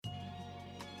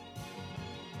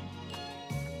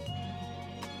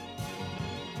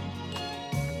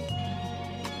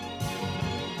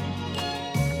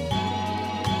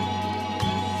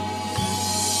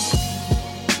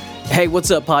Hey,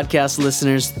 what's up, podcast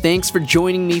listeners? Thanks for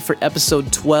joining me for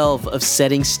episode 12 of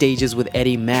Setting Stages with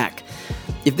Eddie Mack.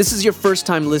 If this is your first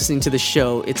time listening to the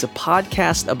show, it's a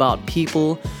podcast about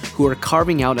people who are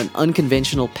carving out an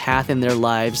unconventional path in their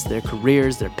lives, their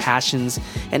careers, their passions,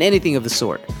 and anything of the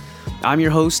sort. I'm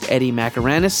your host, Eddie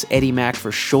Macaranis, Eddie Mac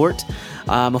for short.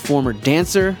 I'm a former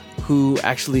dancer who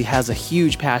actually has a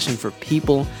huge passion for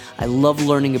people. I love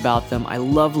learning about them. I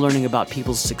love learning about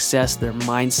people's success, their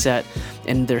mindset,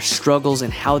 and their struggles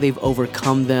and how they've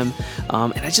overcome them.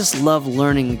 And I just love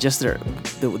learning just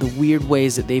the weird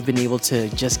ways that they've been able to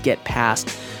just get past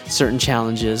certain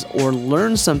challenges or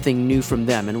learn something new from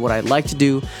them. And what I'd like to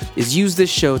do is use this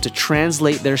show to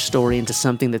translate their story into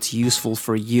something that's useful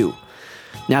for you.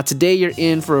 Now, today you're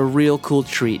in for a real cool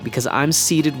treat because I'm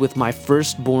seated with my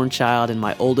firstborn child and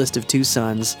my oldest of two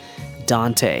sons,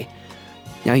 Dante.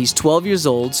 Now, he's 12 years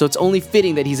old, so it's only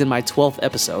fitting that he's in my 12th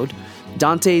episode.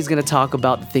 Dante is going to talk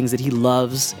about the things that he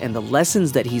loves and the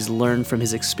lessons that he's learned from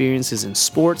his experiences in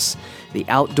sports, the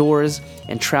outdoors,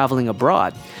 and traveling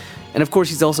abroad. And of course,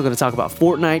 he's also going to talk about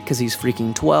Fortnite because he's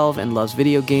freaking 12 and loves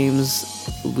video games.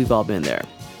 We've all been there.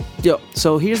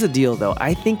 So here's the deal, though.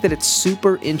 I think that it's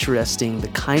super interesting, the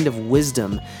kind of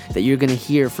wisdom that you're going to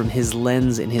hear from his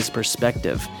lens and his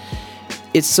perspective.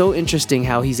 It's so interesting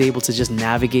how he's able to just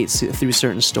navigate through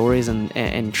certain stories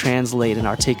and translate and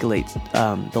articulate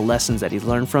the lessons that he's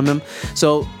learned from him.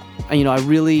 So, I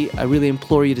really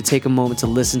implore you to take a moment to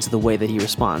listen to the way that he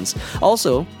responds.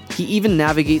 Also, he even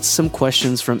navigates some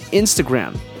questions from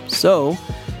Instagram. So,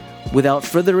 without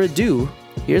further ado,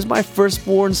 here's my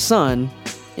firstborn son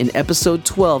in episode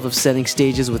 12 of Setting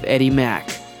Stages with Eddie Mack.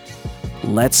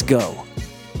 Let's go.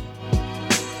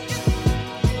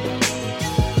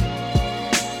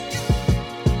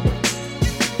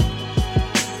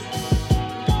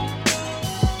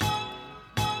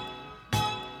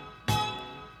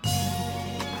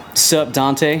 What's up,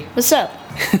 Dante? What's up?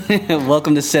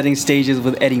 Welcome to Setting Stages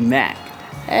with Eddie Mack.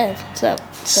 Hey, what's up?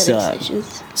 Setting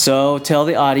Stages. So, tell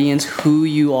the audience who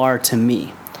you are to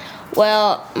me.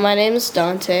 Well, my name is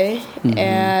Dante,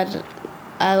 and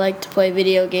I like to play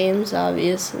video games,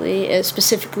 obviously.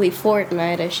 Specifically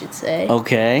Fortnite, I should say.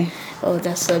 Okay. Oh,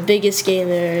 that's the biggest game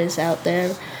there is out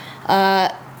there.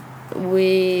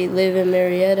 We live in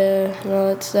Marietta and all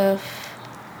that stuff.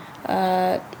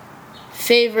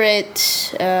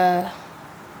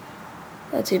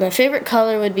 Let's see, my favorite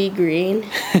color would be green.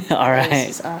 All right.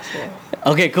 This is awesome.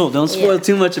 Okay, cool. Don't spoil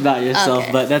too much about yourself,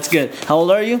 Okay. but that's good. How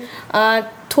old are you?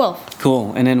 12.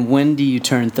 Cool. And then when do you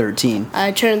turn 13?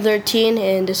 I turned 13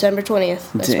 in December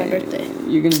 20th. That's my birthday.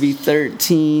 You're going to be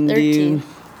 13, 13. dude.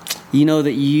 You know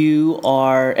that you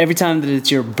are, every time that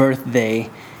it's your birthday,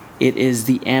 it is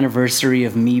the anniversary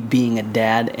of me being a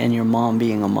dad and your mom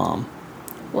being a mom.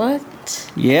 What?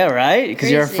 Yeah, right? Because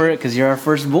Crazy. you're our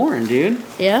firstborn, dude.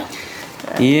 Yeah?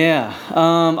 Yeah.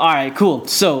 All right, cool.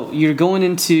 So you're going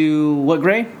into what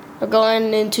grade? I'm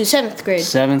going into 7th grade.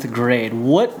 7th grade.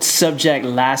 What subject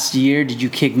last year did you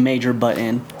kick major butt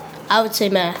in? I would say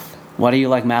math. Why do you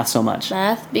like math so much?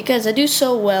 Math? Because I do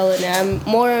so well in it. I'm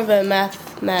more of a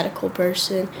mathematical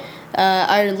person.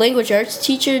 Our language arts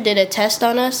teacher did a test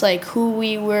on us, like who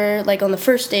we were, like on the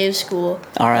first day of school.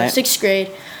 All right. 6th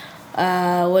grade.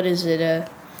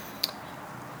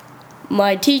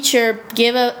 My teacher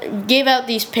gave out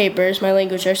these papers. My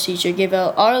language arts teacher gave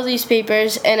out all of these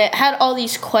papers, and it had all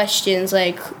these questions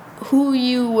like who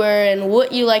you were and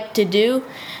what you like to do,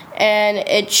 and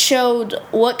it showed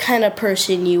what kind of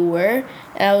person you were.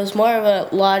 And I was more of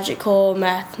a logical,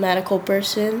 mathematical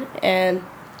person, and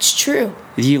it's true.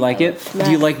 Do you like it? Math.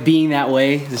 Do you like being that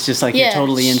way? It's just like you're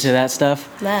totally into that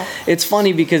stuff? Math. It's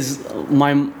funny because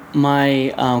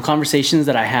my conversations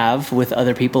that I have with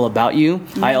other people about you,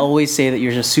 I always say that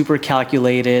you're just super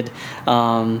calculated,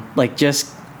 like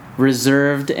just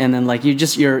reserved, and then like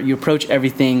you approach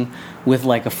everything with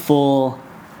like a full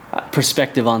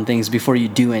perspective on things before you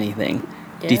do anything.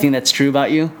 Yeah. Do you think that's true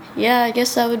about you? Yeah, I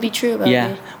guess that would be true about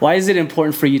me. Why is it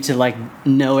important for you to like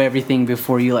know everything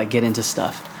before you like get into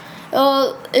stuff?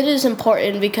 Well, it is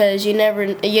important because you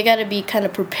got to be kind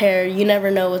of prepared. You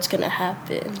never know what's going to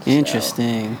happen.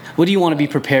 Interesting. What do you want to be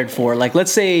prepared for? Like,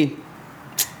 let's say,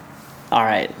 all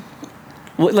right,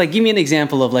 like give me an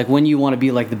example of like when you want to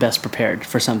be like the best prepared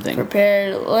for something.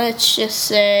 Prepared, let's just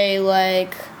say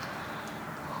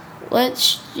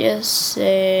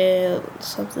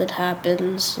something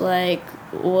happens, like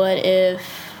what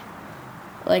if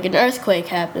like an earthquake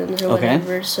happens or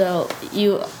whatever. So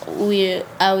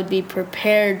I would be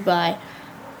prepared by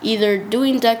either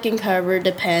doing duck and cover,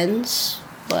 depends,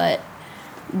 but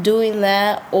doing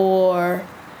that or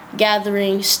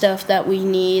gathering stuff that we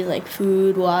need, like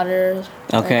food, water.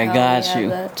 Okay, like got how we you.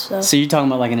 have that stuff. So you're talking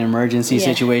about like an emergency Yeah,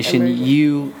 situation.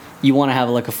 emergency. You want to have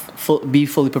like be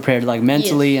fully prepared, like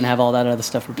mentally, Yes. and have all that other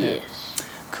stuff prepared. Yes.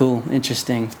 Cool,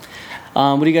 interesting.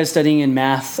 What are you guys studying in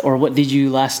math, or what did you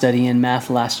last study in math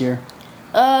last year?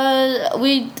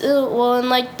 Well, in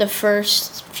like the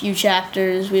first few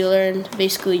chapters, we learned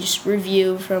basically just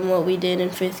review from what we did in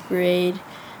 5th grade,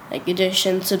 like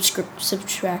addition,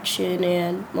 subtraction,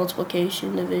 and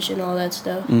multiplication, division, all that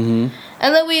stuff. Mm-hmm.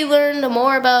 And then we learned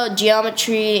more about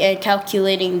geometry and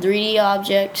calculating 3D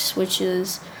objects, which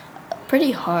is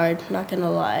pretty hard, not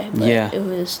gonna lie. But Yeah. it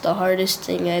was the hardest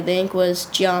thing, I think, was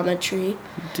geometry.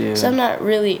 Dude. So I'm not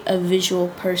really a visual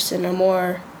person. I'm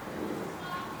more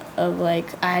of like,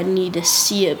 I need to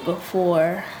see it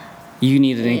before. You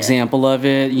need an Yeah. example of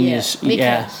it. You Yeah, need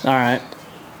yeah. because- All right.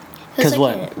 'Cause I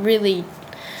what? can't really,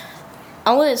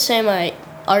 I wouldn't say my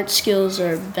art skills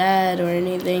are bad or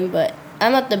anything, but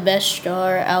I'm not the best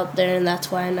drawer out there, and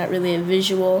that's why I'm not really a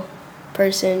visual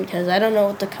person, because I don't know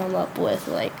what to come up with.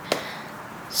 Like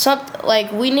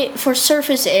we need for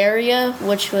surface area,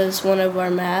 which was one of our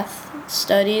math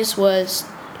studies, was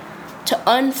to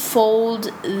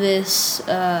unfold this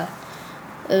the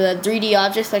 3D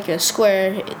object like a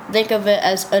square. Think of it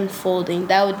as unfolding.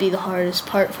 That would be the hardest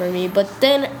part for me. But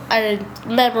then I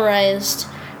memorized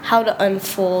how to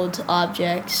unfold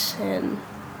objects, and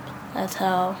that's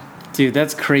how. Dude,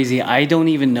 that's crazy. I don't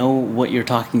even know what you're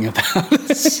talking about.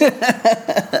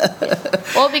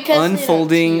 Well, because they don't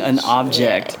Unfolding an teach-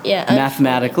 object yeah,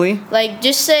 mathematically. Like,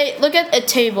 just say, look at a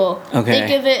table. Okay.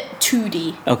 Think of it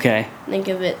 2D. Okay. Think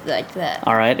of it like that.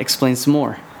 All right. Explain some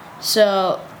more.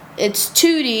 So it's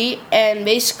 2D, and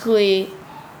basically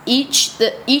each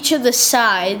of the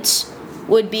sides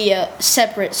would be a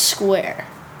separate square,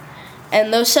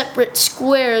 and those separate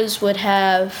squares would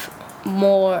have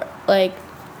more like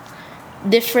a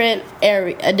different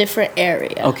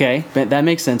area. Okay, that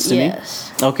makes sense to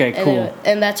Yes. me. Okay, cool.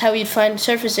 And that's how you'd find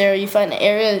surface area. You find the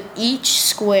area of each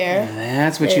square.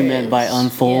 That's what you meant by is-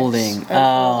 unfolding. yes, Oh,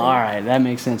 unfolding. all right. That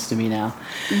makes sense to me now.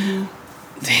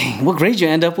 Dang, what grade you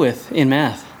end up with in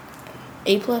math?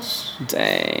 A+.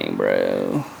 Dang,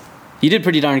 bro. You did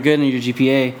pretty darn good in your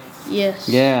GPA. Yes.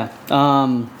 Yeah.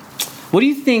 What do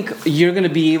you think you're going to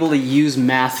be able to use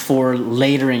math for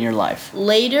later in your life?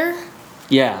 Later,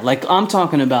 Yeah, like I'm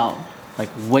talking about like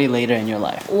way later in your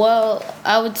life. well,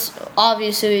 I would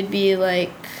obviously it would be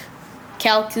like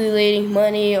calculating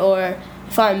money, or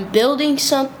if I'm building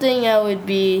something, I would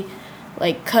be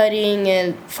like cutting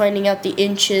and finding out the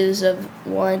inches of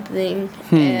one thing.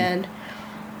 And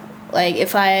like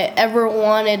if I ever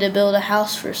wanted to build a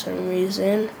house for some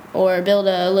reason, or build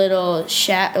a little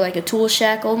shack, like a tool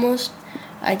shack almost,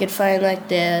 I could find like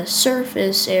the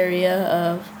surface area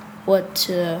of what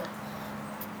to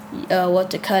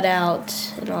cut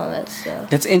out and all that stuff.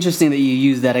 That's interesting that you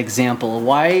use that example.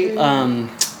 Why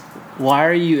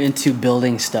are you into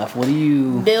building stuff? What do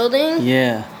you? Building?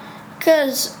 Yeah.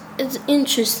 Because it's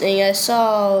interesting. I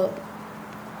saw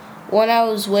when I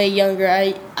was way younger,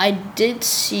 I did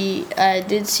see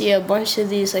a bunch of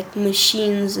these like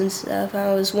machines and stuff.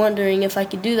 I was wondering if I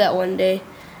could do that one day,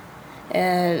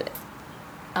 and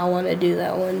I want to do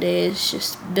that one day. It's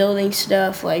just building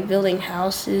stuff, like building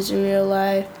houses in real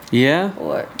life, Yeah.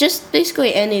 or just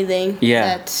basically anything.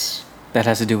 Yeah. That's That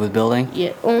has to do with building.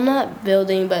 yeah. Well, not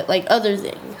building, but like other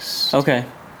things. Okay.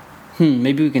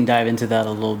 Maybe we can dive into that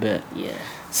a little bit. Yeah.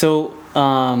 So,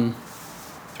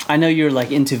 I know you're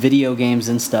like into video games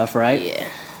and stuff, right? Yeah.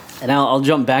 And I'll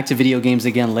jump back to video games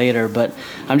again later, but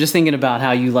I'm just thinking about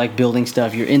how you like building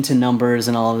stuff. You're into numbers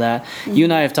and all of that. You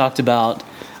and I have talked about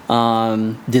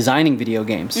designing video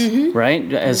games,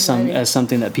 right? As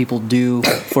something that people do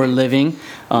for a living.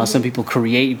 Some people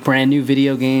create brand new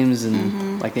video games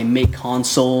and like they make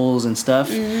consoles and stuff.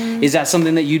 Is that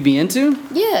something that you'd be into?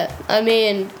 Yeah, I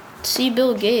mean, see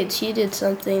Bill Gates, he did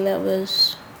something that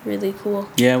was really cool.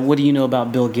 Yeah. What do you know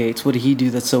about Bill Gates? What did he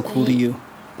do that's so cool to you?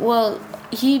 Well,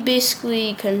 he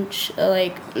basically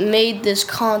made this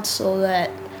console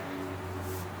that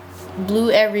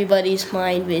blew everybody's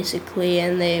mind basically,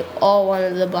 and they all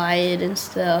wanted to buy it and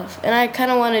stuff. And I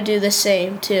kind of want to do the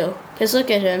same too, because look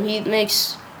at him, he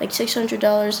makes like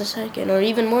 $600 a second, or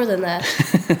even more than that.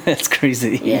 That's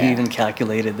crazy. Yeah. You even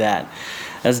calculated that.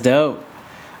 That's dope.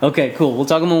 Okay, cool. We'll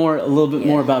talk a little bit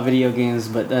more about video games,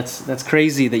 but that's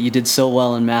crazy that you did so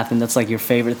well in math, and that's like your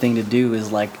favorite thing to do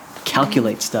is like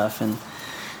calculate stuff, and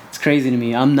it's crazy to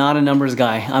me. I'm not a numbers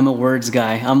guy. I'm a words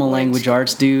guy. I'm a language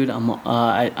arts dude.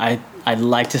 I I'd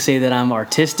like to say that I'm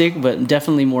artistic, but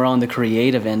definitely more on the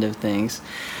creative end of things.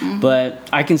 But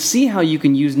I can see how you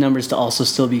can use numbers to also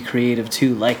still be creative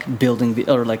too, like building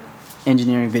or like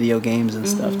engineering video games and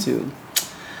stuff too.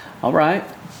 All right.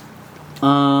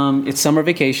 It's summer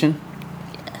vacation.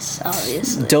 Yes,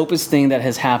 obviously. Dopest thing that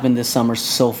has happened this summer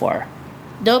so far.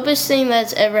 Dopest thing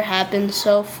that's ever happened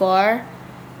so far.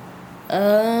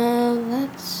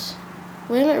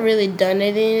 We haven't really done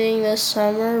anything this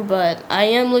summer, but I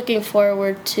am looking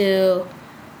forward to.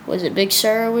 Was it Big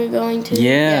Sur we're going to?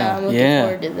 Yeah, I'm looking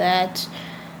forward to that.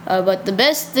 But the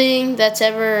best thing that's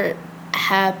ever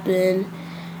happened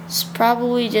is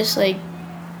probably just like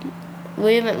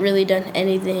we haven't really done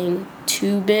anything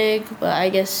too big, but I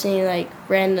guess seeing like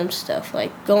random stuff,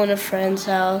 like going to a friend's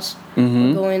house, or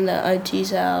going to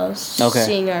auntie's house, Okay.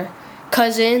 seeing our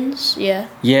cousins. Yeah.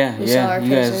 Yeah, We saw yeah. our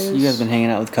You cousins. guys been hanging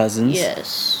out with cousins.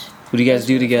 Yes. What do you guys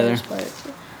do together?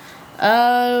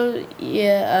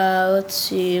 Let's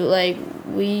see. Like,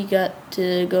 we got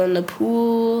to go in the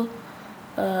pool.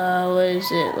 What is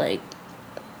it? Like,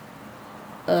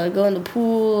 go in the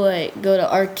pool, like, go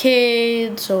to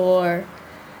arcades or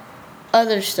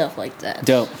other stuff like that.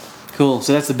 Dope. Cool.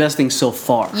 So that's the best thing so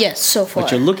far. Yes, so far.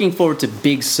 But you're looking forward to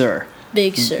Big Sur.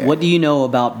 Big Sur. What do you know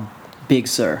about Big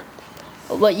Sur?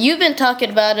 But you've been talking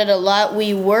about it a lot.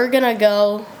 We were going to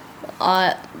go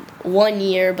 1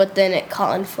 year, but then it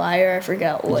caught on fire. I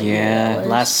forgot what year that was.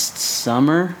 Last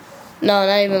summer? No,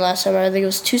 not even last summer. I think it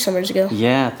was 2 summers ago.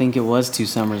 Yeah, I think it was 2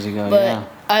 summers ago. But yeah.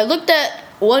 I looked at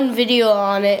one video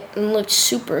on it and it looked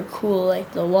super cool,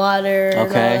 like the water and all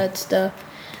Okay. that stuff.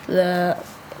 The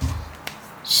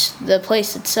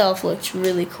place itself looks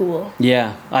really cool.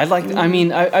 Yeah,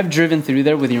 I've driven through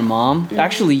there with your mom.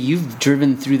 Actually, you've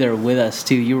driven through there with us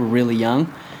too. You were really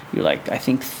young. You're like, I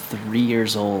think 3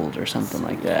 years old or something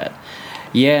like that.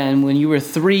 Yeah, and when you were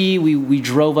 3, we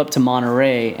drove up to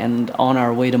Monterey, and on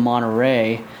our way to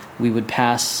Monterey, we would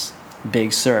pass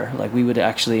Big Sur. Like, we would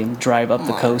actually drive up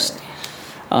the coast.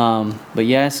 But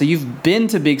yeah, so you've been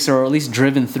to Big Sur, or at least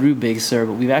driven through Big Sur,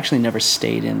 but we've actually never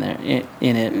stayed in there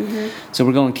in it. So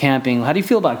we're going camping. How do you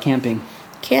feel about camping?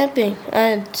 Camping,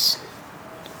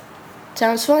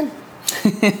 sounds fun.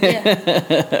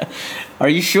 Yeah. Are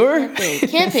you sure?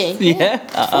 Camping. Yeah.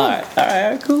 All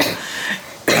right, cool.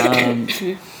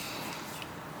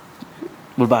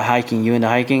 What about hiking? You into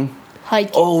hiking?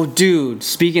 Hiking. Oh, dude.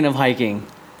 Speaking of hiking,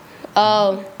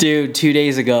 Oh, dude. 2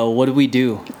 days ago, what did we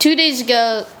do? 2 days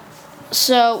ago,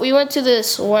 so we went to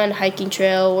this one hiking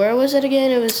trail. Where was it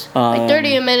again? It was like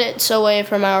 30 minutes away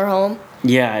from our home.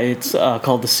 Yeah, it's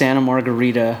called the Santa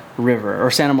Margarita River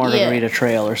or Santa Margarita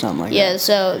Trail or something like Yeah, that.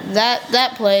 so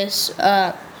that place.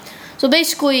 So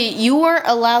basically, you weren't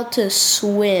allowed to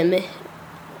swim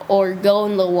or go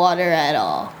in the water at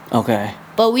all. Okay.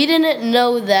 But we didn't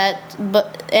know that.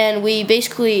 And we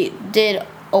basically did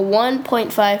a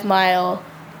 1.5 mile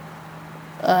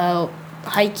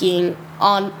hiking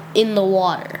in the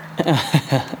water.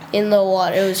 In the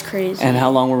water, it was crazy. And how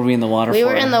long were we in the water for? We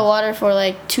were in the water for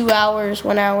like 2 hours,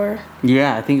 1 hour.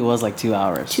 Yeah, I think it was like 2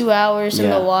 hours. 2 hours in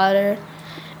Yeah. the water.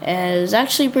 And it was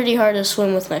actually pretty hard to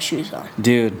swim with my shoes on.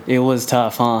 Dude, it was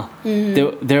tough, huh?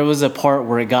 There was a part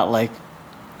where it got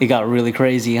really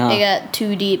crazy, huh? It got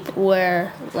too deep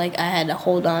where like I had to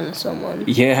hold on to someone.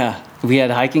 Yeah, we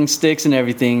had hiking sticks and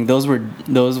everything. Those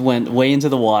went way into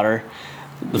the water.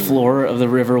 The floor of the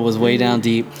river was way down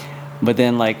deep. But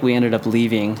then, like, we ended up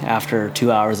leaving after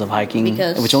 2 hours of hiking,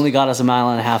 which only got us a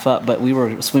mile and a half up. But we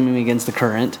were swimming against the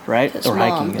current, right? His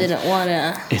mom didn't want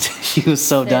to. She was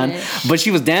so done, but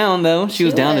she was down though. She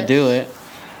was down to do it.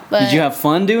 But Did you have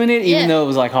fun doing it, even though it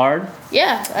was like hard?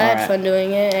 Yeah, I had Alright. fun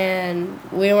doing it, and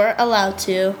we weren't allowed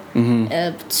to.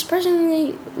 But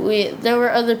surprisingly, there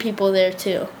were other people there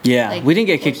too. Yeah, Like, we didn't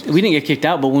get kicked. We didn't get kicked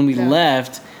out, but when we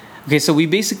left, okay, so we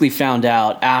basically found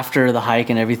out after the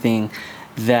hike and everything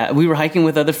that we were hiking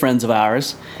with other friends of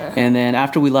ours, and then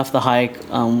after we left the hike,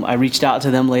 I reached out to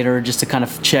them later just to kind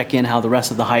of check in how the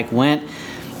rest of the hike went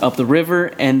up the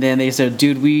river, and then they said,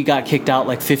 "Dude, we got kicked out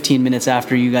like 15 minutes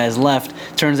after you guys left.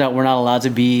 Turns out we're not allowed to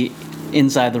be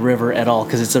inside the river at all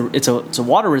because it's a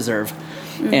water reserve."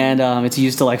 And it's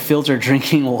used to like filter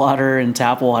drinking water and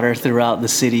tap water throughout the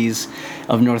cities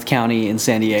of North County and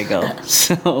San Diego.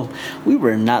 So we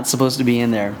were not supposed to be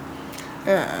in there.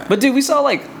 But dude, we saw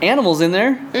like animals in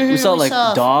there. We saw like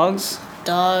dogs.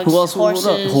 Dogs. Who else?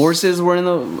 Horses. Horses were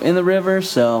in the river.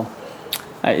 So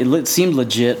it seemed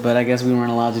legit, but I guess we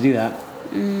weren't allowed to do that.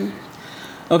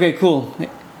 Okay, cool.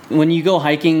 When you go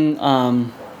hiking,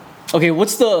 okay,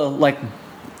 what's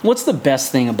the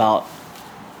best thing about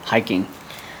hiking?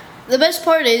 The best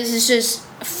part is just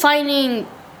finding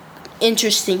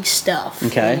interesting stuff.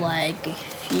 Okay. Like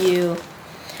if you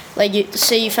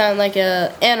say you found like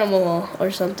a animal or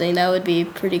something, that would be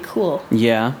pretty cool.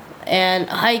 Yeah. And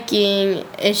hiking,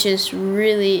 it's just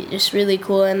really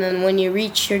cool. And then when you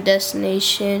reach your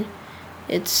destination,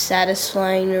 it's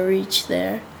satisfying to reach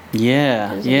there. Yeah,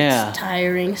 'Cause yeah. It's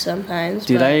tiring sometimes.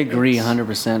 Dude, but I agree it's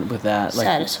 100% with that. Like,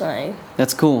 satisfying.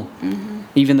 that's cool.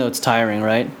 Even though it's tiring,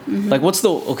 right? Like, what's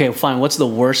the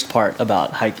worst part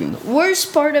about hiking?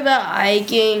 Worst part about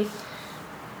hiking,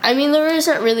 I mean, there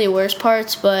isn't really worst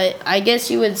parts, but I guess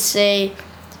you would say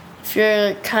if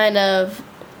you're kind of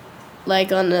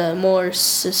like on the more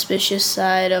suspicious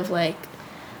side of like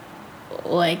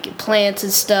plants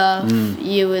and stuff,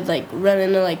 you would like run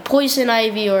into like poison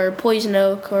ivy or poison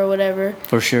oak or whatever.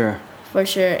 For sure.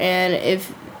 And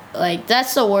if like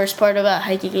that's the worst part about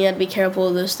hiking, you gotta be careful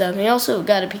of those stuff. And you also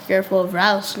gotta be careful of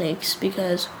rattlesnakes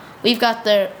because we got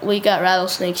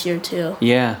rattlesnakes here too.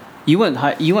 Yeah. You went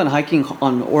hiking you went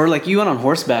on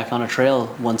horseback on a trail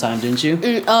one time, didn't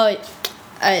you?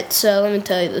 Alright, so let me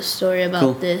tell you the story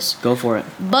about this. Go for it.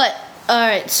 But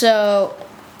alright, so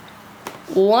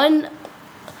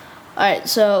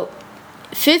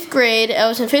 5th grade, I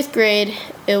was in 5th grade,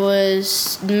 it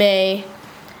was May,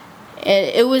 and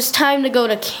it was time to go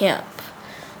to camp,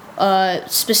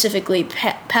 specifically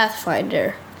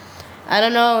Pathfinder. I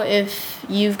don't know if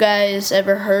you guys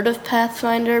ever heard of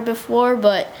Pathfinder before,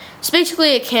 but it's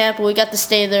basically a camp. We got to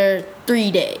stay there 3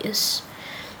 days.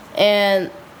 And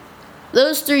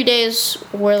those 3 days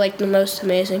were like the most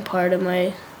amazing part of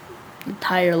my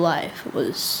entire life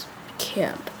was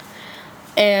camp.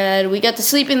 And we got to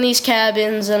sleep in these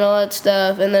cabins and all that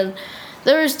stuff. And then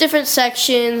there was different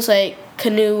sections like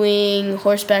canoeing,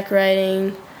 horseback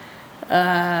riding,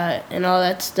 and all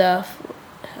that stuff.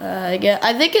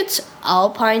 I think it's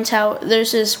Alpine Tower.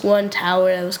 There's this one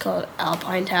tower that was called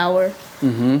Alpine Tower.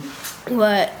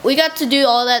 But we got to do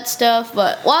all that stuff.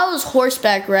 But while I was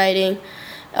horseback riding,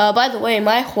 by the way,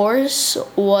 my horse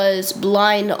was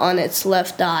blind on its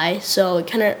left eye, so it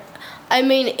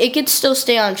could still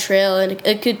stay on trail and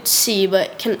it could see, but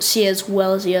it couldn't see as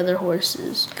well as the other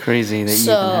horses. Crazy that you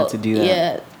even had to do that.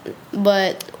 Yeah,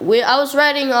 but I was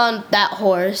riding on that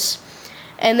horse,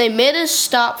 and they made us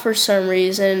stop for some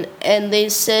reason, and they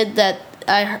said that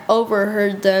I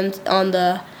overheard them on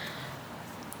the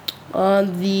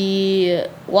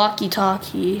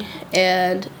walkie-talkie,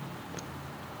 and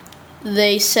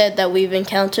they said that we've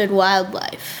encountered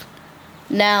wildlife.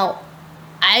 Now,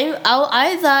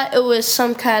 I thought it was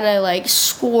some kind of like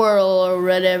squirrel or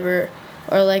whatever,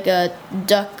 or like a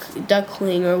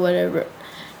duckling or whatever.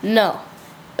 No,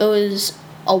 it was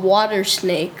a water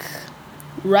snake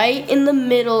right in the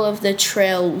middle of the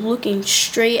trail looking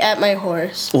straight at my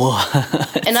horse. What?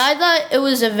 And I thought it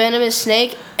was a venomous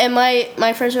snake, and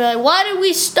my friends were like, "Why did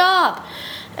we stop?"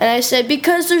 And I said,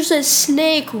 "Because there's a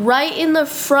snake right in the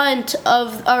front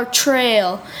of our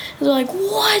trail." And they're like,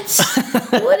 "What?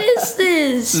 What is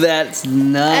this?" That's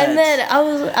nuts. And then I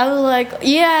was like,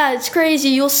 "Yeah, it's crazy.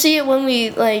 You'll see it when we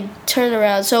like turn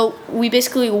around." So we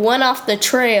basically went off the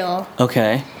trail.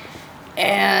 Okay.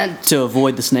 And to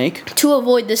avoid the snake? To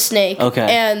avoid the snake. Okay.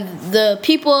 And the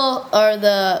people, or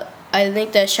I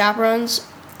think the chaperones,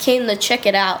 came to check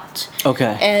it out.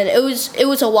 Okay. And it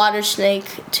was a water snake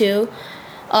too.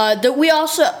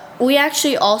 We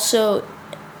actually also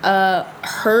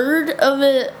heard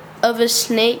of a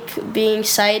snake being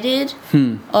sighted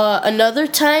another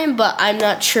time, but I'm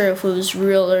not sure if it was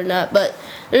real or not. But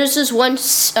there's this one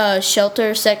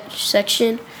shelter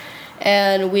section,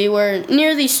 and we were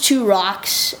near these two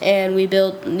rocks, and we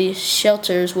built these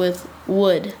shelters with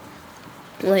wood,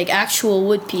 like actual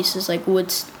wood pieces, like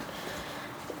wood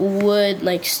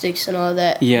like sticks and all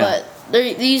that. Yeah. But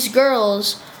these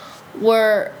girls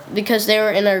were, because they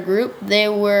were in our group, they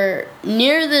were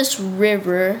near this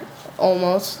river,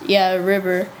 almost. Yeah, a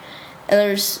river. And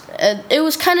it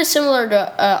was kind of similar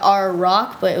to our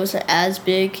rock, but it wasn't as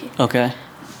big. Okay.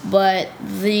 But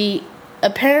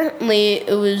apparently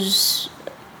it was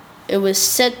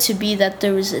said to be that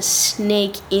there was a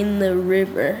snake in the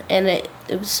river, and it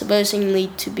was supposedly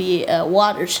to be a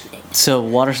water snake. So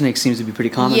water snake seems to be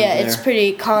pretty common over there. Yeah, it's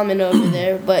pretty common over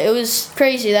there, but it was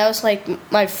crazy. That was like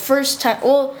my first time,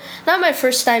 well, not my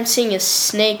first time seeing a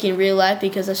snake in real life,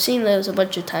 because I've seen those a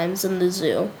bunch of times in the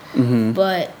zoo. Mm-hmm.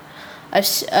 But I've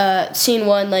seen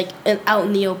one like out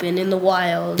in the open, in the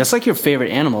wild. That's like your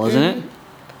favorite animal, isn't it?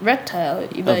 Reptile,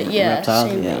 but yeah, reptiles,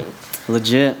 same yeah. thing.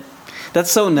 Legit. That's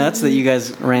so nuts that you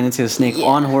guys ran into a snake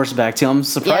on horseback too. I'm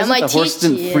surprised that the horse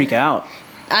didn't freak out.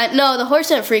 No, the horse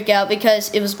didn't freak out because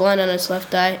it was blind on its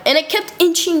left eye, and it kept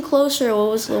inching closer.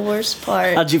 What was the worst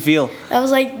part? How'd you feel? I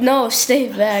was like, no, stay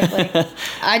back. Like,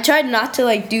 I tried not to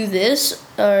like do this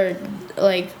or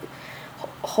like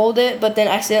hold it, but then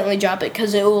accidentally drop it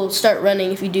because it will start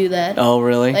running if you do that. Oh,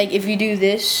 really? Like if you do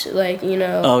this, like you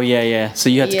know. Oh yeah. So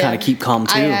you had to kind of keep calm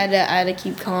too. I had to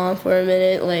keep calm for a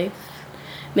minute, like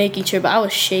making sure. But I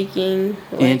was shaking,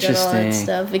 like, and all that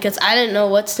stuff because I didn't know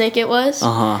what snake it was.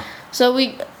 So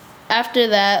after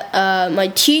that, my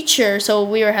teacher. So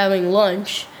we were having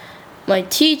lunch. My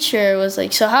teacher was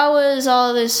like, "So how was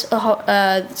all this stuff?"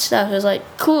 It was like,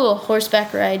 "Cool,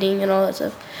 horseback riding and all that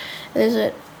stuff."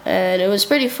 And it was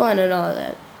pretty fun and all of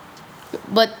that.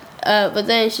 But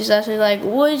then she's asking like,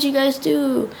 "What did you guys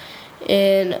do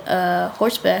in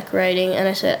horseback riding?" And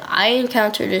I said, "I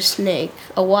encountered a snake,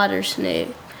 a water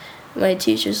snake." My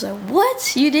teacher's like,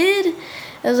 "What? You did?"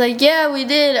 I was like, "Yeah, we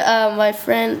did." My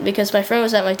friend, because my friend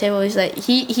was at my table, he's like,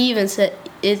 he even said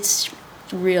it's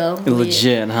real,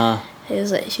 legit, huh?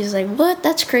 She's like, "What?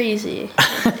 That's crazy."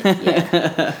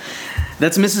 Yeah.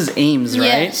 That's Mrs. Ames, right?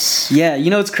 Yes. Yeah, you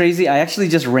know what's crazy? I actually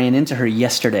just ran into her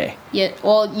yesterday. Yeah,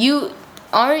 well,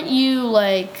 aren't you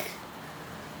like...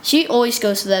 She always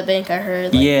goes to that bank, I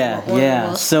heard. Like,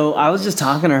 yeah. So I was just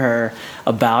talking to her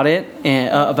about it,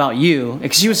 and about you,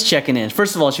 because she was checking in.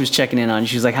 First of all, she was checking in on you.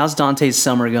 She was like, "How's Dante's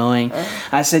summer going?"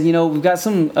 I said, "We've got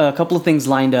a couple of things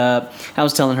lined up." I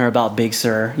was telling her about Big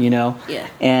Sur, Yeah.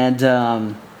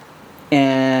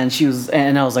 And she was,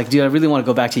 and I was like, "Dude, I really want to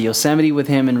go back to Yosemite with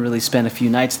him and really spend a few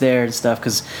nights there and stuff,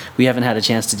 because we haven't had a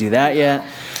chance to do that yet."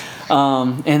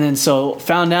 And then so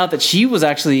found out that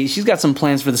she's got some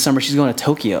plans for the summer. She's going to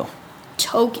Tokyo.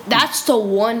 Tokyo. That's the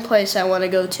one place I want to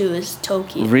go to is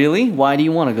Tokyo. Really? Why do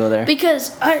you want to go there?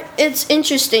 Because it's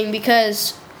interesting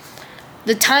because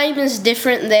the time is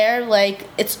different there. Like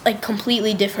it's like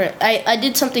completely different. I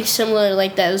did something similar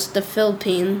like that. It was the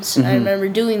Philippines. I remember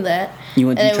doing that.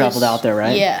 You traveled out there,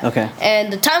 right? Yeah. Okay.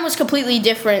 And the time was completely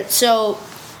different. So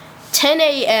 10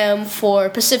 a.m. for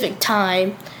Pacific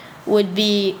time would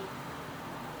be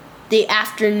the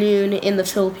afternoon in the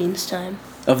Philippines time.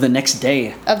 Of the next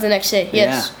day. Yes.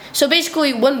 Yeah. So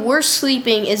basically, when we're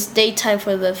sleeping is daytime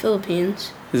for the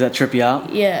Philippines. Does that trip you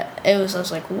out? Yeah. I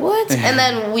was like, what? And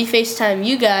then we FaceTime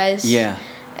you guys. Yeah.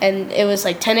 And it was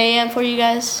like 10 a.m. for you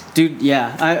guys? Dude,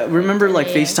 yeah. I remember like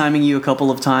FaceTiming you a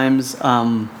couple of times. It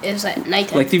was like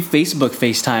nighttime. Like through Facebook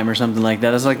FaceTime or something like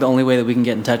that. That's like the only way that we can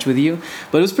get in touch with you.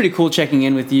 But it was pretty cool checking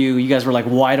in with you. You guys were like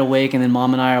wide awake, and then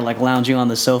Mom and I are like lounging on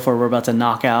the sofa. We're about to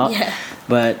knock out. Yeah.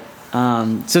 But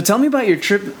so tell me about your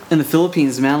trip in the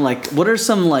Philippines, man. Like, what are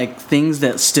some like things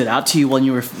that stood out to you when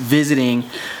you were visiting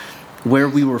where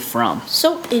we were from?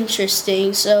 So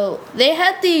interesting. So they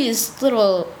had these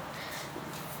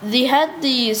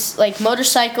like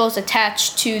motorcycles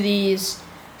attached to these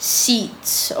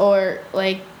seats or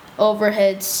like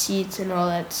overhead seats and all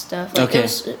that stuff. Like, okay. It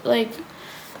was like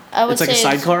I would it's like say a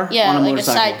sidecar? Yeah, on a like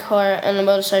motorcycle. a sidecar and a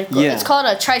motorcycle. Yeah. It's called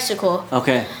a tricycle.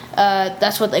 Okay.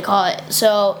 That's what they call it.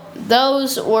 So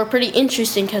those were pretty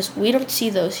interesting because we don't see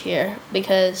those here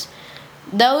because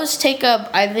those take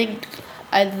up I think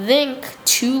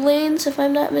 2 lanes if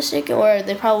I'm not mistaken, or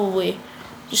they probably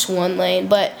just 1 lane.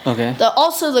 But okay.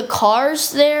 Also the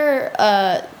cars there,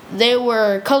 they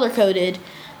were color coded.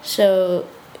 So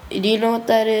do you know what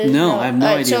that is? No, I have no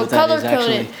idea what that is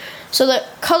actually. So the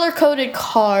color-coded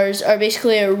cars are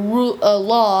basically a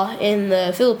law in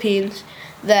the Philippines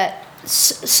that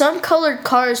some colored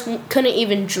cars couldn't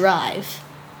even drive.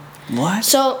 What?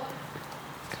 So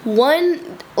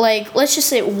let's just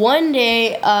say one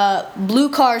day, blue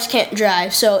cars can't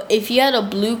drive. So if you had a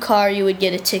blue car, you would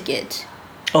get a ticket.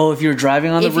 Oh, if you're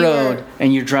driving on the road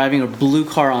and you're driving a blue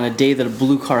car on a day that a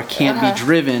blue car can't be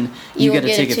driven, you get a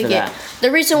ticket for that.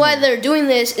 The reason why they're doing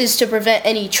this is to prevent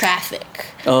any traffic.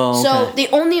 Oh, okay. So the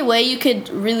only way you could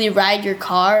really ride your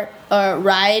car or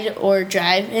ride or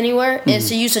drive anywhere is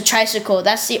to use a tricycle.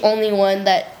 That's the only one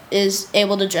that is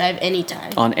able to drive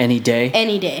anytime. On any day?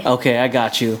 Any day. Okay, I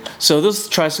got you. So those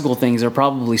tricycle things are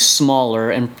probably smaller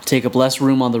and take up less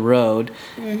room on the road.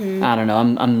 I don't know.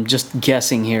 I'm just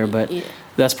guessing here, but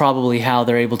that's probably how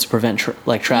they're able to prevent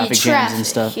traffic jams and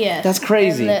stuff. Yeah. That's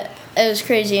crazy. It was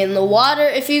crazy. And the water,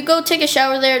 if you go take a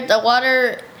shower there, the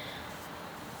water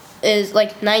is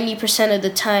like 90% of the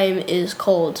time is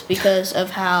cold because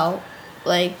of how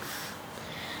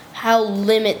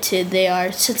limited they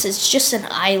are, since it's just an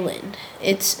island.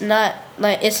 It's not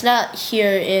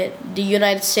here in the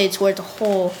United States where the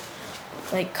whole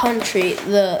country,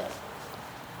 the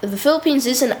Philippines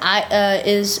is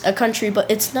a country,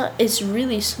 but it's not. It's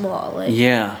really small.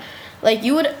 Yeah.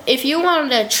 You would, if you wanted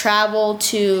to travel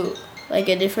to like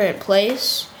a different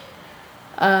place,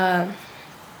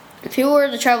 if you were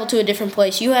to travel to a different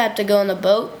place, you had to go on a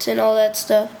boat and all that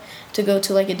stuff to go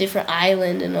to like a different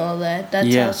island and all that.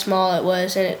 That's how small it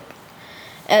was, and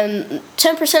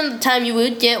 10% of the time you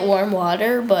would get warm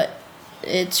water, but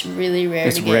it's really rare.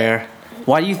 It's rare.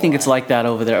 Why do you think it's like that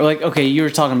over there? Like, okay, you were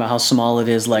talking about how small it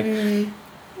is. Like,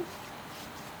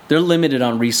 they're limited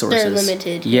on resources. They're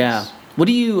limited. Yeah. Yes. What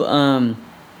do you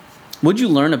what'd you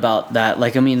learn about that?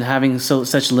 Like, I mean, having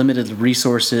such limited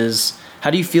resources. How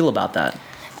do you feel about that?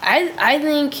 I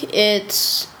think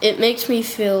it makes me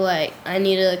feel like I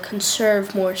need to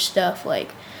conserve more stuff.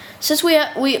 Like, since we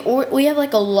have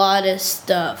like a lot of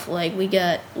stuff. Like, we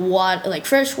got water, like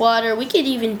fresh water. We could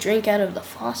even drink out of the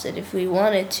faucet if we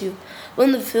wanted to. But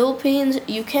in the Philippines,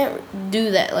 you can't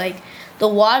do that. Like, the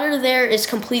water there is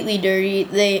completely dirty.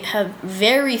 They have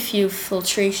very few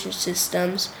filtration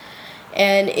systems.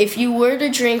 And if you were to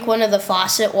drink one of the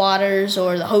faucet waters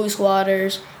or the hose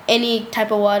waters, any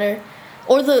type of water,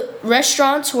 or the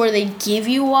restaurants where they give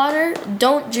you water,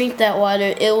 don't drink that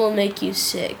water. It will make you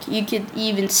sick. You could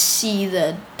even see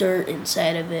the dirt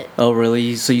inside of it. Oh,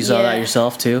 really? So you saw that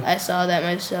yourself, too? I saw that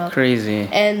myself. Crazy.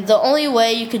 And the only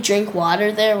way you could drink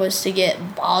water there was to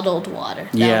get bottled water.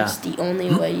 That was the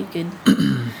only way you could.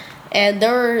 And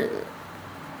there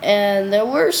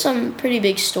were some pretty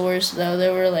big stores, though.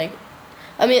 There were, like...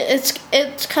 I mean,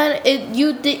 it's kind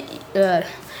of...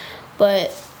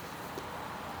 but...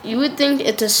 You would think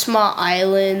it's a small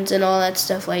island and all that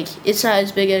stuff. Like, it's not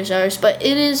as big as ours, but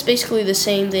it is basically the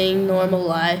same thing, normal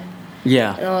life.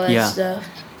 Yeah. And all that stuff.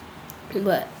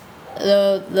 But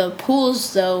the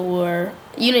pools, though, were...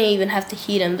 You didn't even have to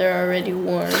heat them. They're already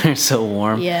warm. They're so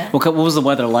warm. Yeah. What was the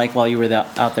weather like while you were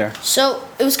out there? So,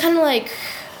 it was kind of like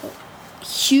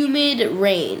humid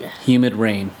rain. Humid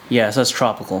rain. Yeah, so that's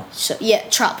tropical. So, yeah,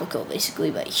 tropical, basically.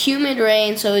 But humid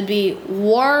rain, so it'd be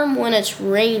warm when it's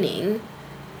raining,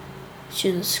 which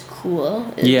is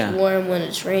cool. It's warm when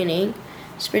it's raining.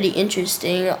 It's pretty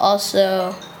interesting.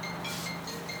 Also,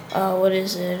 what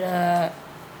is it?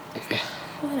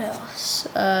 What else?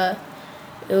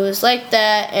 It was like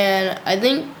that, and I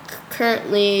think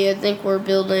currently, we're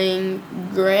building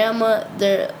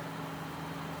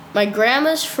my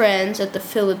grandma's friends at the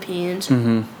Philippines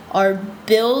are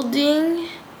building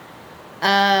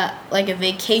like a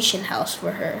vacation house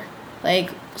for her.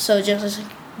 Like, so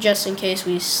just in case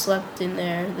we slept in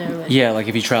there. Like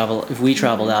if we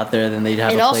traveled out there, then they'd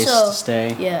have a place to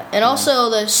stay. Yeah, and also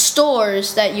the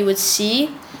stores that you would see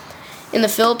in the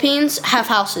Philippines have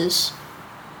houses.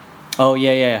 Oh,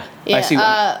 yeah. I see.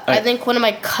 I think one of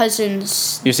my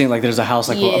cousins... You're saying like there's a house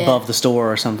like above the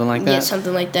store or something like that? Yeah,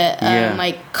 something like that.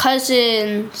 My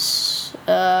cousin's,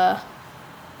 I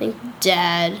think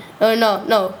dad... Oh,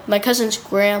 no. My cousin's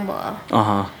grandma.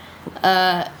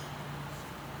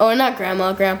 Or not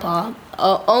grandma, grandpa,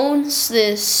 owns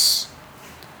this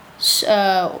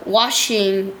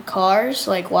washing car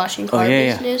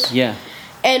business. Yeah.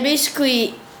 And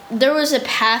basically, there was a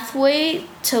pathway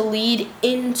to lead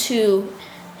into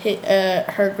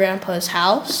her grandpa's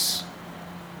house.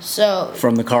 So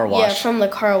from the car wash. Yeah, from the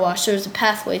car wash. There was a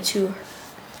pathway to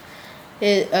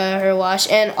her wash.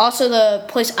 And also the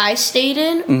place I stayed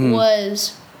in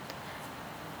was...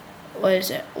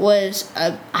 was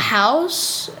a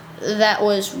house that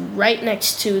was right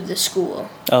next to the school.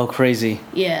 Oh, crazy.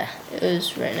 Yeah, it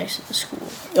was right next to the school.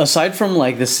 Aside from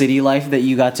like the city life that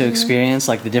you got to experience,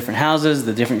 like the different houses,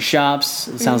 the different shops,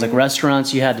 it sounds like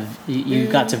restaurants you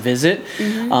got to visit.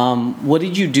 What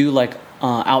did you do like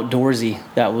outdoorsy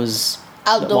that was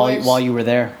outdoors while you were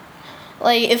there?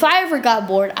 Like, if I ever got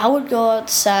bored, I would go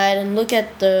outside and look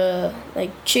at the, like,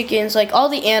 chickens, like, all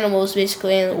the animals,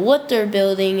 basically, and what they're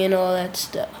building and all that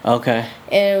stuff. Okay.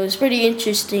 And it was pretty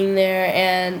interesting there,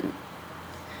 and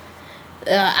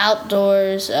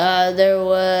outdoors, there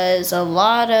was a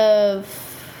lot of...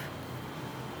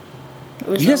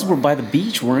 You guys were by the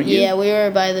beach, weren't you? Yeah, we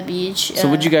were by the beach. So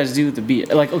what'd you guys do at the beach?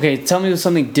 Like, okay, tell me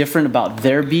something different about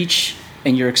their beach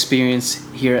and your experience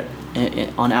here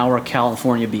on our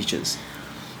California beaches.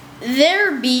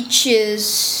 Their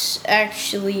beaches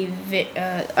actually,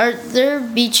 their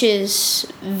beaches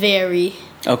vary.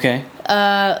 Okay.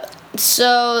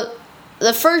 So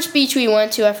the first beach we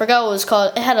went to, I forgot what it was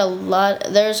called. It had a lot.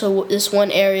 There's this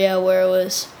one area where it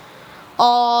was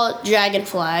all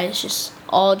dragonflies, just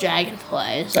all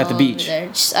dragonflies at the beach. There,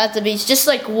 just at the beach, just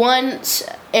like one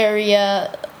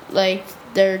area, like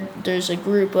there's a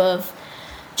group of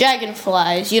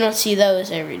dragonflies. You don't see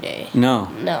those every day. No.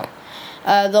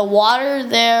 The water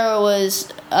there was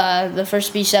the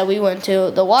first beach that we went to.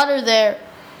 The water there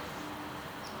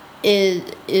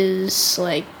is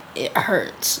like it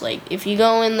hurts. Like, if you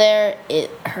go in there, it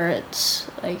hurts.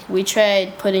 Like, we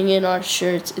tried putting in our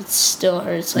shirts, it still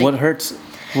hurts. Like, What hurts?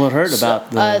 What hurt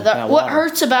about that what water?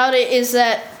 hurts about it is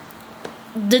that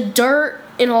the dirt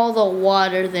and all the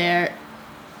water there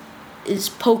is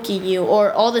poking you,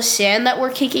 or all the sand that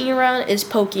we're kicking around is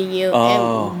poking you,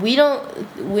 and we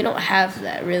don't have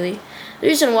that really. The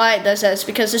reason why it does that is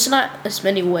because there's not as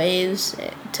many ways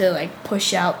to like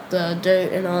push out the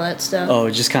dirt and all that stuff. Oh,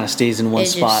 it just kind of stays in one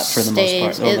spot for the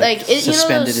most part, or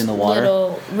suspended in the water.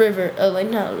 Little river, like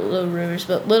not little rivers,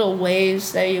 but little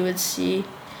waves that you would see.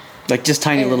 Like just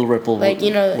tiny little ripple waves,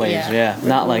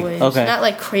 not like waves. Okay, not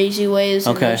like crazy waves.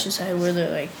 Okay, on the ocean side where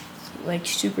they're like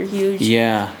super huge.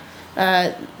 Yeah.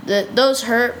 Those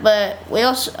hurt, but we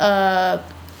also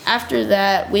after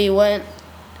that we went.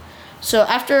 So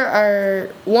after our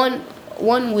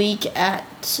one week at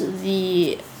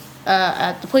the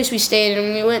place we stayed,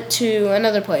 and we went to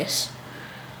another place.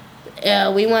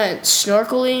 We went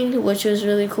snorkeling, which was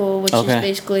really cool. Which is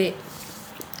basically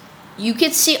you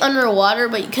could see underwater,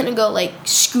 but you couldn't go like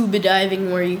scuba diving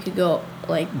where you could go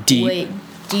like deep. way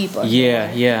deep.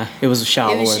 Underwater. Yeah. It was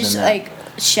shallower It was just than that. like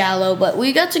shallow, but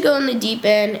we got to go in the deep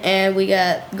end, and we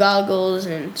got goggles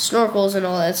and snorkels and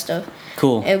all that stuff.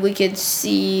 Cool. And we could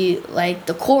see like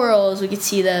the corals, we could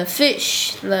see the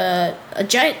fish, a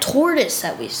giant tortoise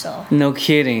that we saw. No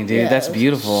kidding, dude. Yeah, That's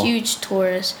beautiful. Huge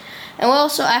tortoise. And we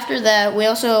also after that we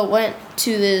also went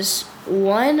to this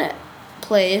one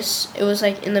place. It was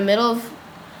like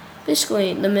basically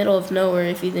in the middle of nowhere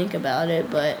if you think about it,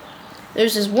 but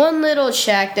there's this one little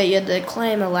shack that you had to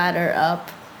climb a ladder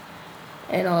up.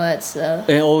 And all that stuff.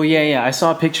 Oh, yeah. I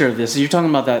saw a picture of this. You're talking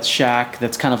about that shack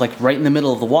that's kind of like right in the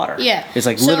middle of the water. Yeah. It's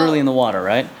like literally in the water,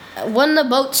 right? When the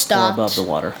boat stopped. Or above the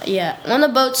water. Yeah. When the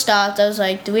boat stopped, I was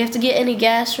like, do we have to get any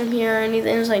gas from here or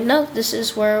anything? It was like, no, this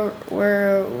is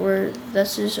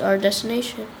this is our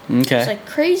destination. Okay. It's like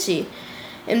crazy.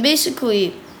 And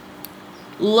basically,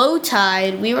 low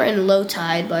tide, we were in low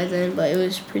tide by then, but it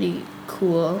was pretty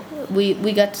cool. We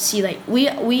got to see, like, we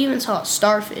even saw a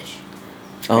starfish.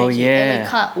 Oh, Crazy. yeah. And we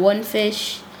caught one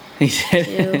fish.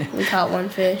 Too. We caught one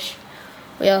fish.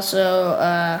 We also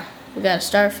we got a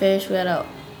starfish. We got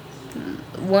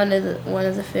one of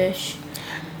the fish.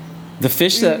 The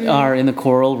fish that are in the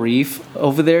coral reef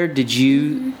over there, did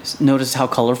you notice how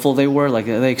colorful they were? Like,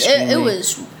 are they extremely... It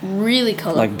was really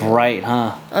colorful. Like bright,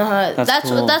 huh? That's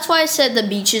cool. That's why I said the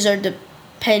beaches are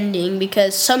depending,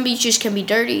 because some beaches can be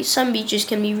dirty, some beaches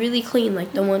can be really clean,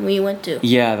 like the one we went to.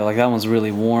 Yeah, like that one's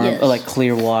really warm. Yes. Or like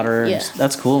clear water. Yeah.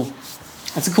 That's cool.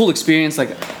 That's a cool experience.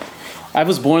 Like, I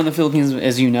was born in the Philippines,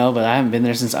 as you know, but I haven't been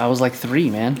there since I was like 3,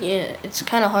 man. Yeah, it's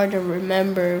kind of hard to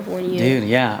remember when you... Dude,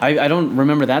 yeah. I don't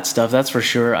remember that stuff, that's for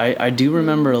sure. I do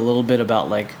remember a little bit about,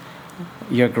 like,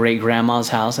 your great-grandma's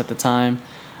house at the time.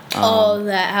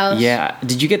 That house? Yeah.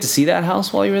 Did you get to see that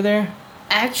house while you were there?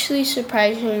 Actually,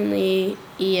 surprisingly,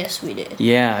 yes, we did.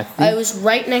 Yeah. I was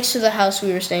right next to the house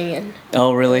we were staying in.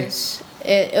 Oh, really?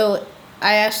 I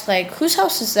asked, like, whose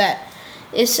house is that?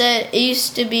 It said it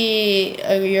used to be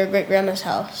your great grandma's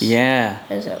house. Yeah.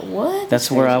 I was like, what? That's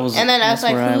where I was. And then I was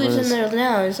like, who lives was. in there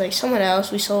now? It's like someone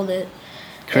else. We sold it.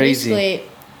 Crazy. Basically,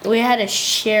 we had to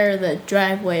share the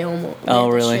driveway almost. Oh,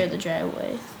 really? Share the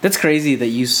driveway. That's crazy that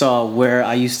you saw where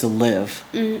I used to live.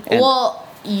 Well,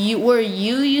 where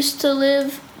you used to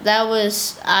live, that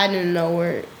was, I didn't know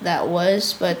where that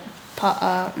was, but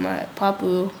my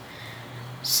papu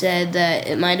said that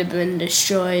it might have been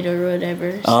destroyed or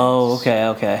whatever. Oh,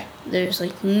 okay. There's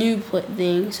like new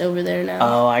things over there now.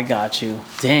 Oh, I got you.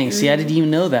 Dang, see, I didn't even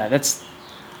know that.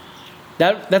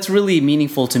 That's really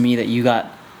meaningful to me that you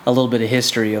got a little bit of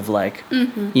history of like,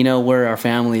 you know, where our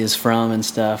family is from and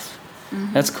stuff.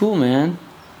 That's cool, man.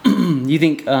 You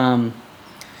think now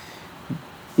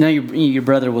your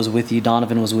brother was with you,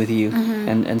 Donovan was with you,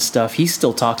 and stuff. He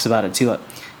still talks about it too.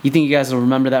 You think you guys will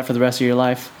remember that for the rest of your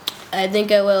life? I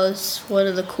think I will. It's one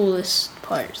of the coolest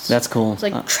parts. That's cool. It's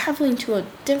like traveling to a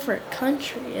different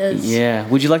country. Yeah.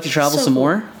 Would you like to travel some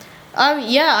more?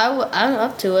 Yeah, I'm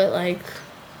up to it.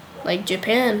 Like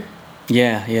Japan.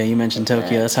 Yeah. You mentioned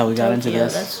Tokyo. That's how we got into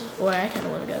this. That's where I kind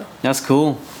of want to go. That's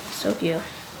cool. Tokyo.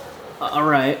 All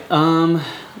right.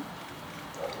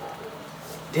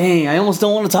 Dang, I almost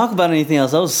don't want to talk about anything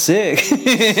else. I was sick.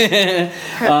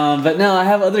 But no, I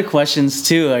have other questions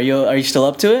too. Are you still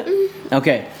up to it?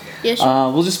 Okay. Yeah,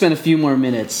 sure. We'll just spend a few more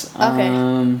minutes. Okay.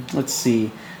 Let's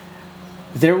see.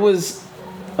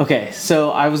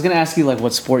 So I was gonna ask you like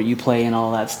what sport you play and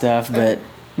all that stuff, but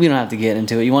we don't have to get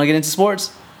into it. You want to get into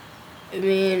sports? I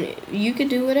mean, you could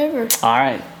do whatever. All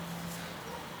right.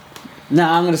 No,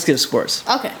 I'm gonna skip sports.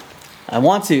 Okay. I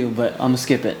want to, but I'm gonna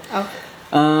skip it. Okay.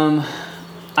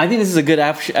 I think this is a good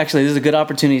actually. This is a good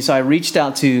opportunity. So I reached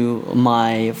out to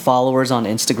my followers on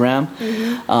Instagram,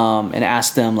 and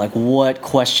asked them like, what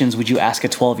questions would you ask a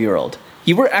 12-year-old?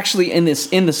 You were actually in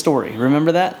the story.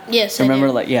 Remember that? Yes, Remember, I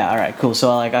did. like, yeah. All right, cool.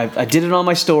 So like, I did it on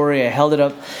my story. I held it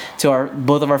up to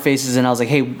both of our faces, and I was like,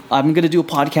 hey, I'm gonna do a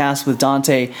podcast with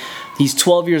Dante. He's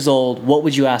 12 years old. What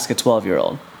would you ask a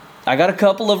 12-year-old? I got a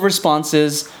couple of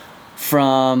responses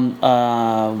from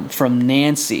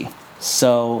Nancy.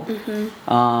 So,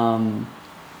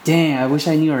 dang, I wish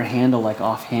I knew her handle like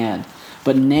offhand.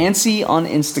 But Nancy on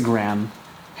Instagram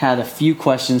had a few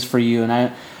questions for you,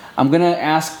 and I'm gonna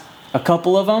ask a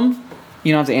couple of them.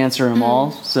 You don't have to answer them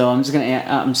all. So I'm just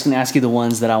gonna ask you the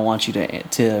ones that I want you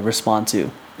to respond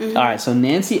to. All right. So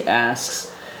Nancy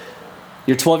asks,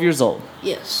 you're 12 years old.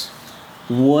 Yes.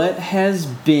 What has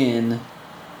been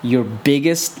your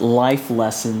biggest life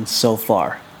lesson so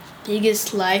far?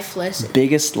 Biggest life lesson.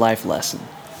 Biggest life lesson.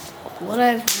 What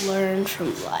I've learned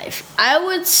from life. I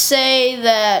would say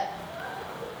that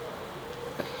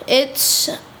it's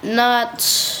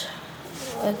not.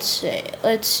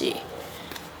 Let's see.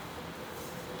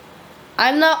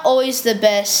 I'm not always the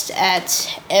best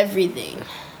at everything.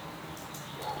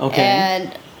 Okay.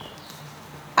 And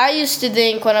I used to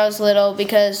think when I was little,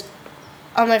 because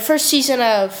on my first season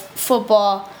of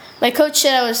football, my coach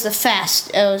said I was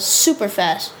super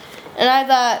fast. And I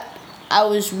thought I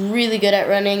was really good at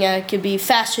running. I could be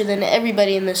faster than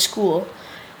everybody in the school.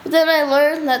 But then I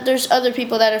learned that there's other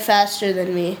people that are faster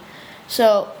than me.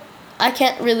 So I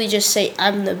can't really just say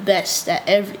I'm the best at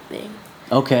everything.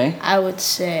 Okay. I would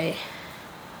say,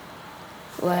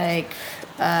 like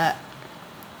I'm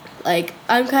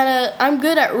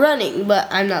good at running, but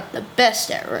I'm not the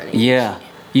best at running. Yeah,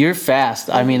 you're fast.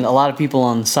 I mean, a lot of people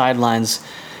on the sidelines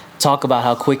talk about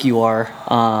how quick you are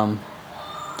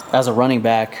as a running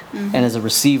back and as a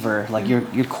receiver. Like you're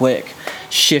quick,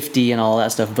 shifty, and all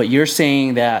that stuff. But you're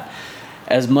saying that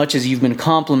as much as you've been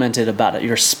complimented about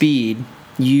your speed,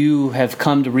 you have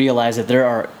come to realize that there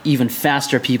are even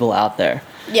faster people out there.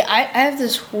 Yeah, I have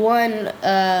this one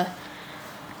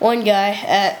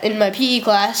guy in my PE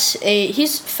class.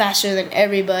 He's faster than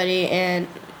everybody, and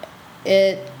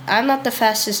I'm not the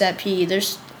fastest at PE.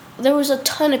 There was a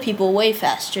ton of people way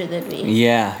faster than me.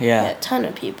 Yeah. A ton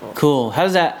of people. Cool. How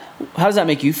does that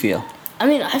make you feel? I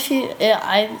mean, I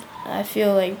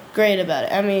feel like great about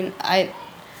it. I mean,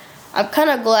 I'm kind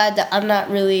of glad that I'm not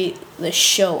really the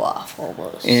show off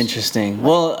almost. Interesting.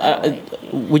 Well,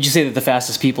 would you say that the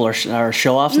fastest people are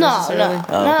show offs? No, necessarily?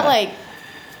 not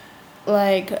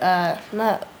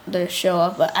not the show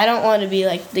off, but I don't want to be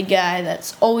like the guy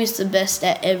that's always the best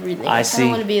at everything. I see. I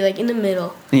want to be like in the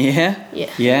middle. Yeah. In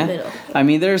the middle. I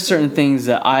mean, there are certain things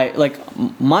that I like.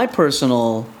 My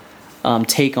personal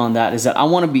take on that is that I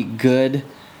want to be good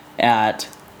at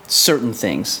certain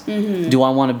things. Do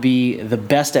I want to be the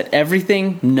best at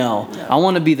everything? No. I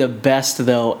want to be the best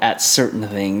though at certain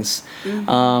things.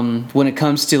 When it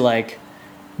comes to like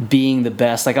being the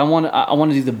best, like I want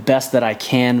to do the best that I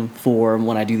can for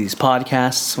when I do these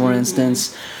podcasts, for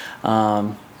instance.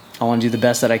 I want to do the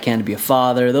best that I can to be a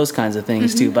father, those kinds of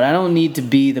things too. But I don't need to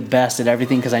be the best at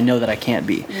everything because I know that I can't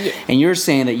be. Yeah. And you're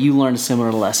saying that you learned a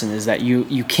similar lesson, is that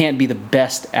you can't be the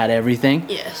best at everything.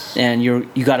 Yes. And you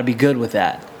got to be good with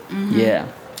that. Yeah.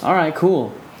 All right,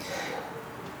 cool.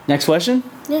 Next question?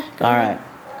 Yeah. All right.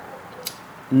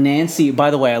 Nancy, by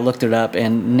the way, I looked it up,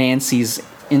 and Nancy's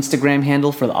Instagram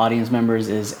handle for the audience members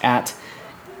is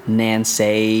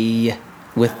 @Nansay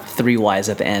with 3 Y's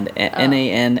at the end.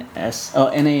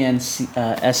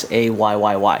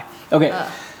 NANSAYYY. Okay.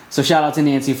 So shout out to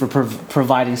Nancy for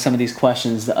providing some of these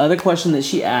questions. The other question that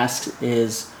she asks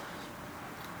is,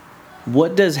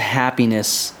 what does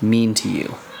happiness mean to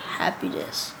you?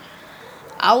 Happiness.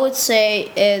 I would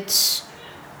say it's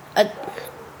a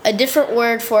different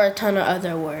word for a ton of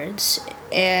other words,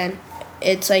 and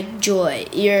it's like joy.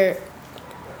 You're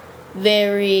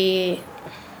very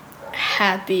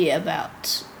happy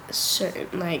about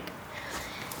certain, like,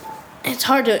 it's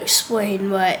hard to explain,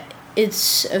 but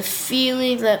it's a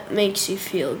feeling that makes you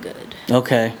feel good.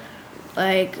 Okay.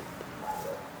 Like,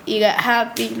 you got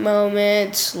happy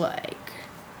moments, like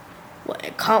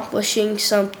accomplishing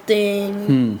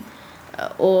something,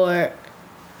 or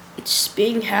just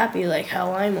being happy, like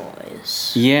how I'm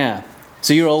always. Yeah.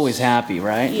 So you're always happy,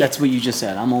 right? Yeah. That's what you just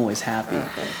said. I'm always happy.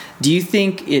 Do you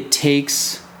think it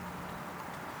takes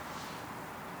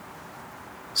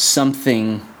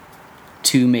something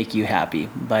to make you happy?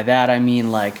 By that I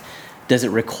mean, like, does it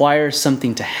require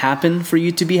something to happen for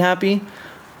you to be happy?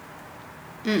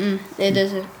 It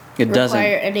doesn't It doesn't.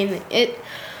 require anything.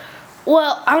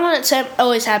 Well, I wouldn't say I'm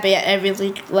always happy at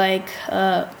everything. Like,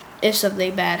 if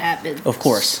something bad happens. Of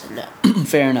course. No.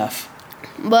 Fair enough.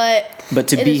 But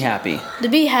to be happy. To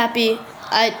be happy,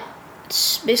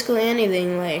 it's basically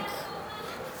anything. Like,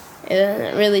 it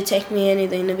doesn't really take me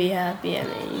anything to be happy. I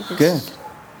mean, you could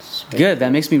Good.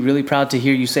 That makes me really proud to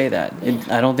hear you say that.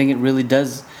 I don't think it really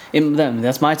does.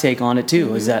 That's my take on it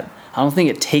too. Is that I don't think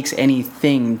it takes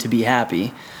anything to be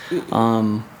happy.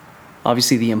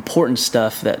 Obviously, the important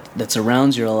stuff that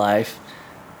surrounds your life,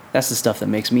 that's the stuff that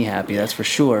makes me happy. That's for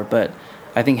sure. But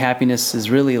I think happiness is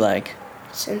really like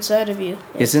it's inside of you.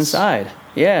 It's inside.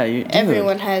 Yeah.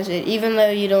 Everyone has it, even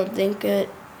though you don't think it.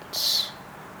 It's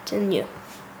in you.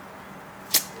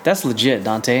 That's legit,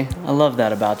 Dante. I love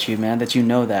that about you, man, that you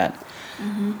know that.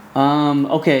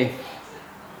 Okay.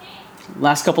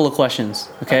 Last couple of questions,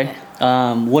 okay?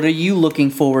 What are you looking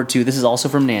forward to? This is also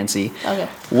from Nancy. Okay.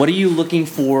 What are you looking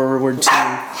forward to?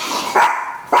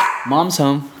 Mom's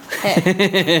home.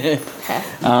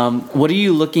 What are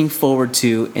you looking forward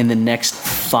to in the next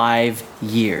 5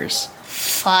 years?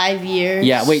 5 years?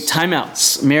 Yeah, wait, time out.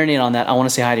 Marinate on that. I want to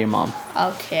say hi to your mom.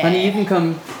 Okay. Honey, you can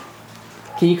come.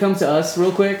 Can you come to us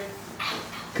real quick?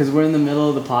 Because we're in the middle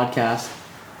of the podcast.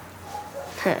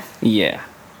 Yeah.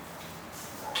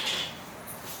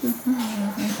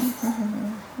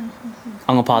 I'm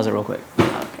going to pause it real quick.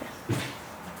 Okay.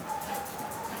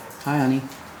 Hi, honey.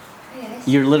 Yes.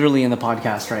 You're literally in the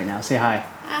podcast right now. Say hi.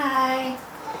 Hi.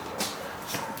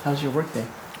 How's your work day?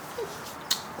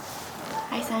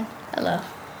 Hi, son. Hello.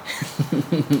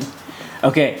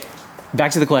 Okay,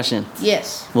 back to the question.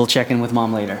 Yes. We'll check in with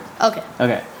mom later. Okay.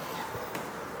 Okay.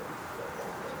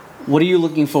 What are you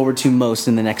looking forward to most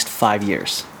in the next 5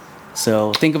 years?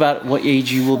 So think about what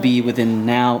age you will be between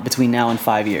now and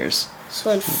 5 years.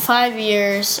 So in 5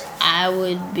 years, I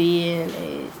would be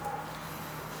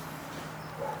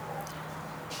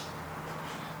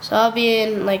I'll be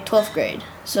in like 12th grade.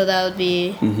 So that would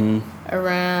be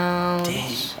around,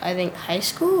 I think, high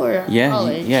school or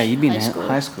college? Yeah, you'd be in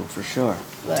high school for sure.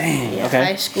 But, Dang, yeah, okay.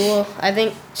 High school, I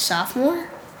think sophomore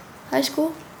high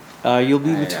school. You'll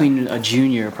be between a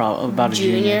junior, probably about a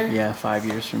junior. Junior? Yeah, 5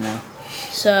 years from now.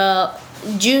 So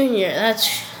junior,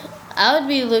 I would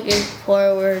be looking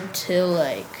forward to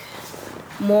like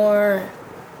more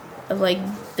of like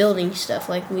building stuff,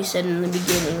 like we said in the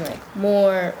beginning, like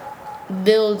more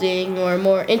building or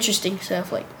more interesting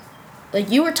stuff, like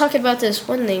you were talking about this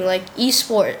one thing, like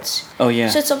esports. Oh yeah.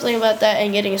 You said something about that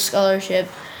and getting a scholarship.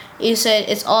 You said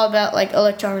it's all about like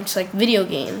electronics, like video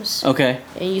games. Okay.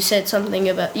 And you said something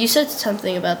about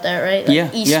that, right? Like Yeah.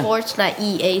 esports, not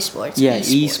EA Sports. Yeah,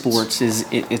 esports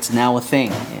it's now a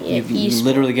thing. Yeah, you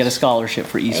literally get a scholarship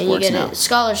for And you esports get now. a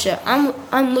scholarship.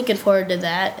 I'm looking forward to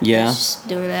that. Yeah. Just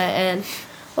doing that, and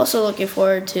also looking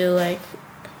forward to like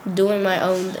doing my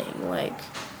own thing, like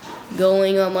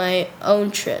going on my own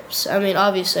trips. I mean,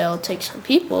 obviously I'll take some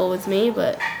people with me,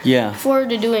 but Yeah. forward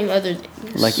to doing other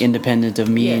things. Like independent of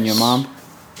me and your Yes. mom.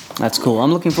 That's cool.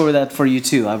 I'm looking forward to that for you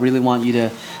too. I really want you to,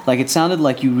 like, it sounded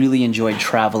like you really enjoyed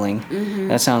traveling.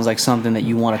 That sounds like something that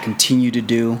you want to continue to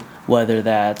do, whether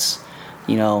that's,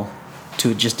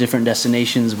 to just different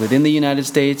destinations within the United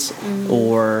States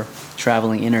or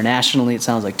traveling internationally. It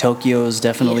sounds like Tokyo is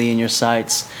definitely in your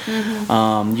sights. You're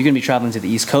going to be traveling to the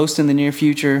East Coast in the near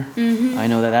future. I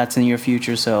know that that's in your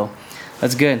future, so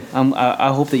that's good.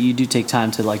 I hope that you do take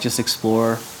time to like just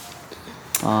explore.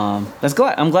 I'm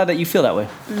glad that you feel that way.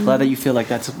 Glad that you feel like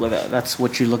that's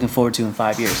what you're looking forward to in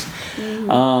 5 years.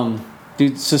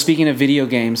 Dude, so speaking of video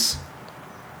games,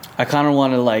 I kind of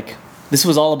want to this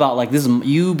was all about this is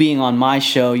you being on my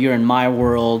show. You're in my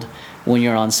world when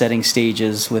you're on Setting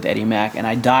Stages with Eddie Mack, and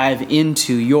I dive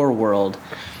into your world,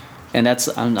 and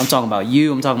I'm talking about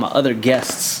you. I'm talking about other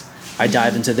guests. I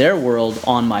dive into their world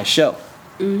on my show.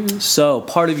 So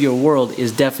part of your world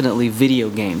is definitely video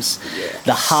games. Yes.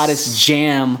 The hottest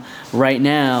jam right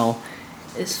now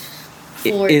is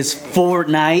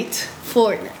Fortnite.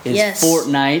 Yes.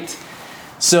 Fortnite.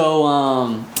 So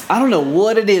I don't know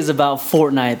what it is about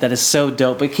Fortnite that is so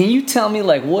dope, but can you tell me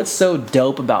what's so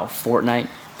dope about Fortnite?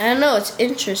 I don't know. It's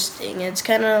interesting. It's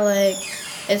kind of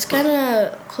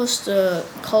close to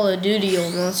Call of Duty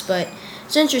almost, but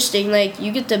it's interesting. Like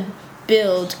you get to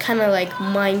build kind of like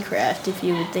Minecraft, if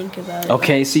you would think about it.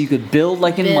 Okay, so you could build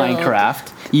like in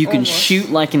Minecraft. You can Almost.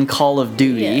 shoot like in Call of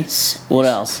Duty. Yes. What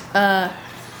else?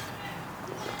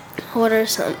 What are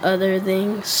some other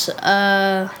things?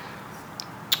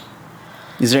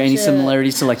 Is there any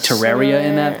similarities to Terraria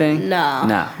in that thing? No.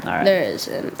 Nah. All right. There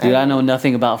isn't. Dude, I know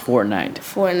nothing about Fortnite.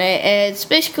 It's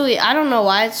basically, I don't know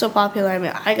why it's so popular. I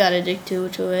mean, I got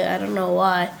addicted to it. I don't know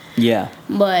why. Yeah.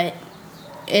 But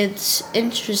it's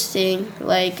interesting.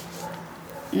 Like,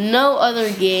 no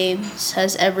other games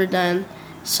has ever done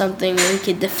something where you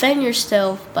can defend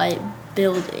yourself by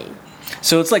building.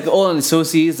 So it's like all in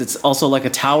associates. It's also like a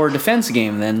tower defense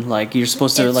game. Then, like you're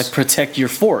supposed to like protect your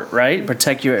fort, right?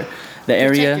 Protect the area.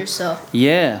 Protect yourself.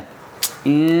 Yeah.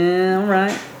 Yeah.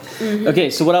 Right. Mm-hmm. Okay.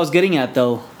 So what I was getting at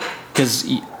though, because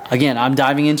again, I'm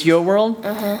diving into your world.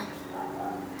 I'm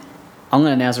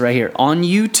gonna announce it right here on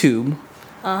YouTube.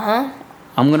 I'm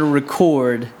gonna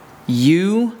record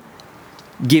you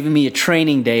giving me a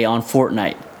training day on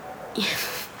Fortnite.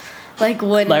 Like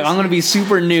what? Like I'm gonna be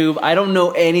super noob. I don't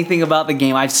know anything about the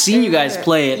game. I've seen you guys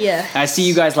play it. Yeah. I see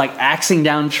you guys like axing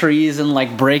down trees and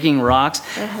like breaking rocks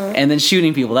and then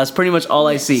shooting people. That's pretty much all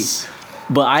I see.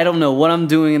 But I don't know what I'm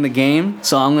doing in the game.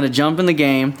 So I'm gonna jump in the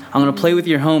game. I'm gonna play with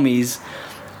your homies.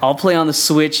 I'll play on the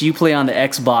Switch. You play on the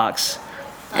Xbox.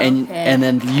 And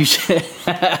then you should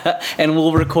and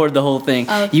we'll record the whole thing.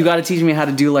 Okay. You got to teach me how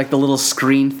to do like the little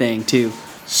screen thing too.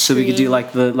 So we could do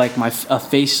like a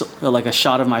face, like a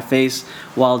shot of my face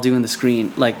while doing the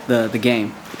screen, like the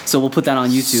game. So we'll put that on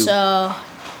YouTube. So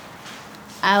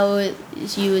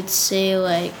you would say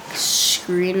like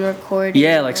screen recording.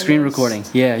 Yeah, like screen recording.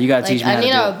 Yeah, you gotta teach me how to do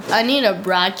it. I need a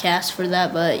broadcast for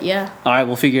that, but yeah. All right,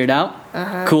 we'll figure it out.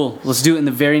 Cool. Let's do it in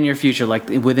the very near future, like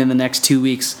within the next 2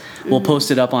 weeks. We'll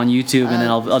post it up on YouTube, and then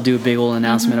I'll do a big old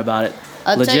announcement about it.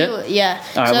 Legit? Tell you, yeah.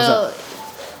 All right, what's up?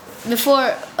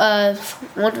 Before,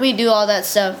 once we do all that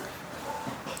stuff,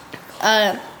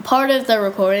 part of the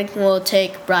recording will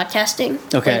take broadcasting,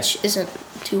 which isn't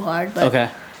too hard,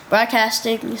 but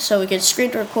broadcasting, so we can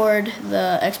screen record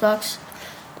the Xbox.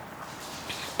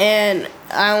 And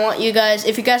I want you guys,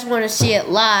 if you guys want to see it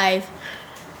live,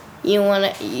 you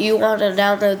want to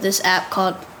download this app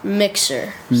called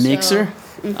Mixer. Mixer?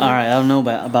 So, all right, I don't know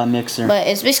about Mixer, but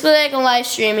it's basically like a live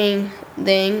streaming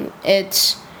thing.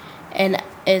 It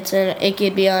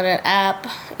could be on an app,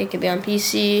 it could be on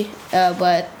PC,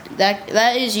 but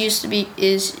that is used to be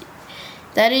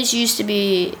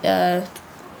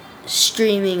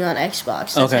streaming on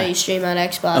Xbox. That's how you stream on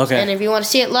Xbox. And if you want to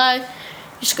see it live,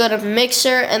 just go to Mixer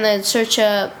and then search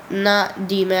up not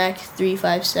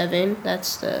DMAC357.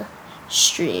 That's the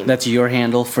stream. That's your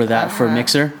handle for that for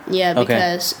Mixer? Yeah,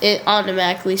 because it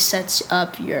automatically sets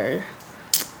up your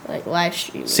live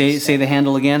stream. Say the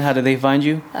handle again. How do they find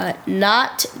you?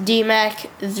 Not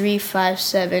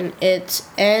DMAC357. It's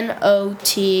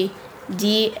NOTDMAC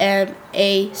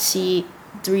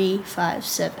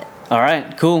 357. All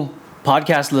right, cool.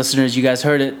 Podcast listeners, you guys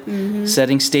heard it.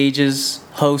 Setting Stages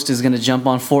host is going to jump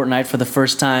on Fortnite for the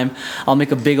first time. I'll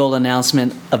make a big old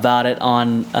announcement about it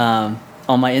on my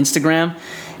Instagram,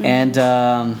 and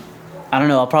I don't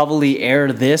know. I'll probably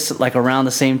air this like around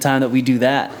the same time that we do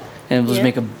that. And we'll just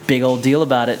make a big old deal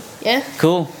about it. Yeah.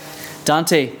 Cool.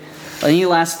 Dante, any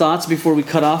last thoughts before we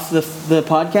cut off the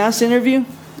podcast interview?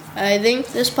 I think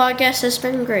this podcast has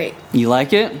been great. You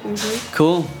like it?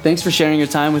 Cool. Thanks for sharing your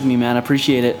time with me, man. I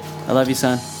appreciate it. I love you,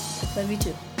 son. Love you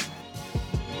too.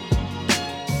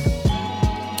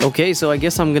 Okay, so I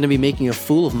guess I'm going to be making a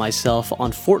fool of myself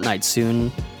on Fortnite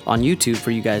soon on YouTube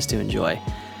for you guys to enjoy.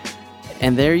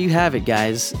 And there you have it,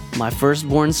 guys. My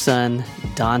firstborn son,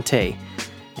 Dante.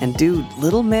 And dude,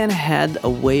 little man had a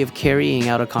way of carrying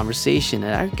out a conversation.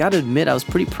 And I gotta admit, I was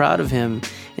pretty proud of him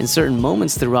in certain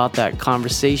moments throughout that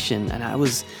conversation. And I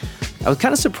was kind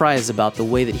of surprised about the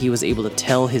way that he was able to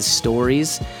tell his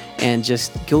stories and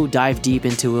just go dive deep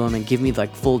into them and give me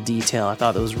like full detail. I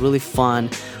thought that was really fun.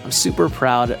 I'm super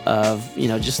proud of,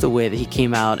 just the way that he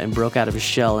came out and broke out of his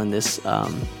shell in this,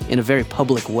 in a very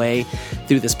public way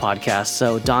through this podcast.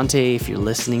 So Dante, if you're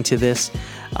listening to this,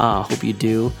 hope you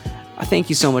do. I thank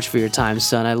you so much for your time,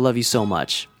 son. I love you so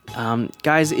much.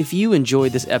 Guys, if you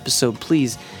enjoyed this episode,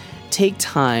 please take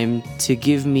time to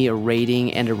give me a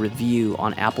rating and a review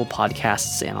on Apple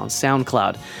Podcasts and on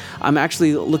SoundCloud. I'm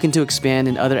actually looking to expand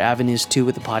in other avenues too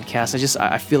with the podcast.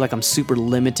 I feel like I'm super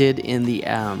limited in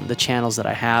the channels that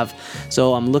I have.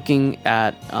 So I'm looking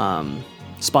at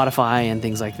Spotify and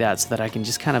things like that so that I can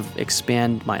just kind of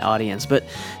expand my audience. But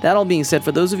that all being said,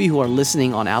 for those of you who are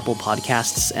listening on Apple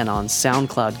Podcasts and on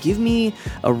SoundCloud, give me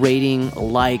a rating, a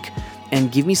like,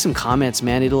 and give me some comments,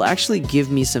 man. It'll actually give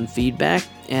me some feedback.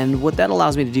 And what that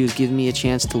allows me to do is give me a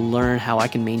chance to learn how I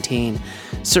can maintain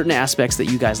certain aspects that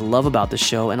you guys love about the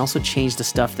show and also change the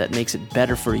stuff that makes it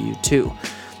better for you too.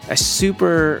 I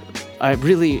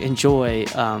really enjoy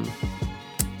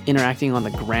interacting on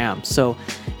the gram. So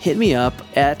hit me up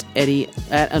at @Eddie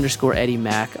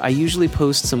Mac. I usually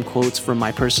post some quotes from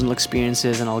my personal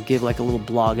experiences, and I'll give like a little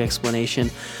blog explanation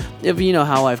of, you know,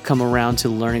 how I've come around to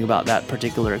learning about that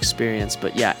particular experience.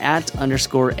 But yeah,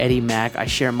 @Eddie Mac. I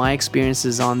share my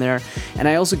experiences on there, and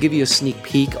I also give you a sneak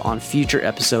peek on future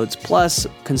episodes. Plus,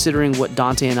 considering what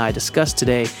Dante and I discussed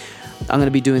today, I'm going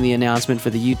to be doing the announcement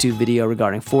for the YouTube video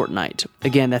regarding Fortnite.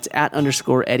 Again, that's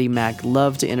 @Eddie Mac.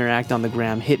 Love to interact on the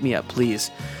gram. Hit me up,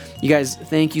 please. You guys,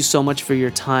 thank you so much for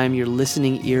your time. Your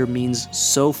listening ear means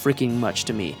so freaking much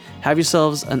to me. Have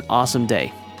yourselves an awesome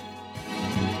day.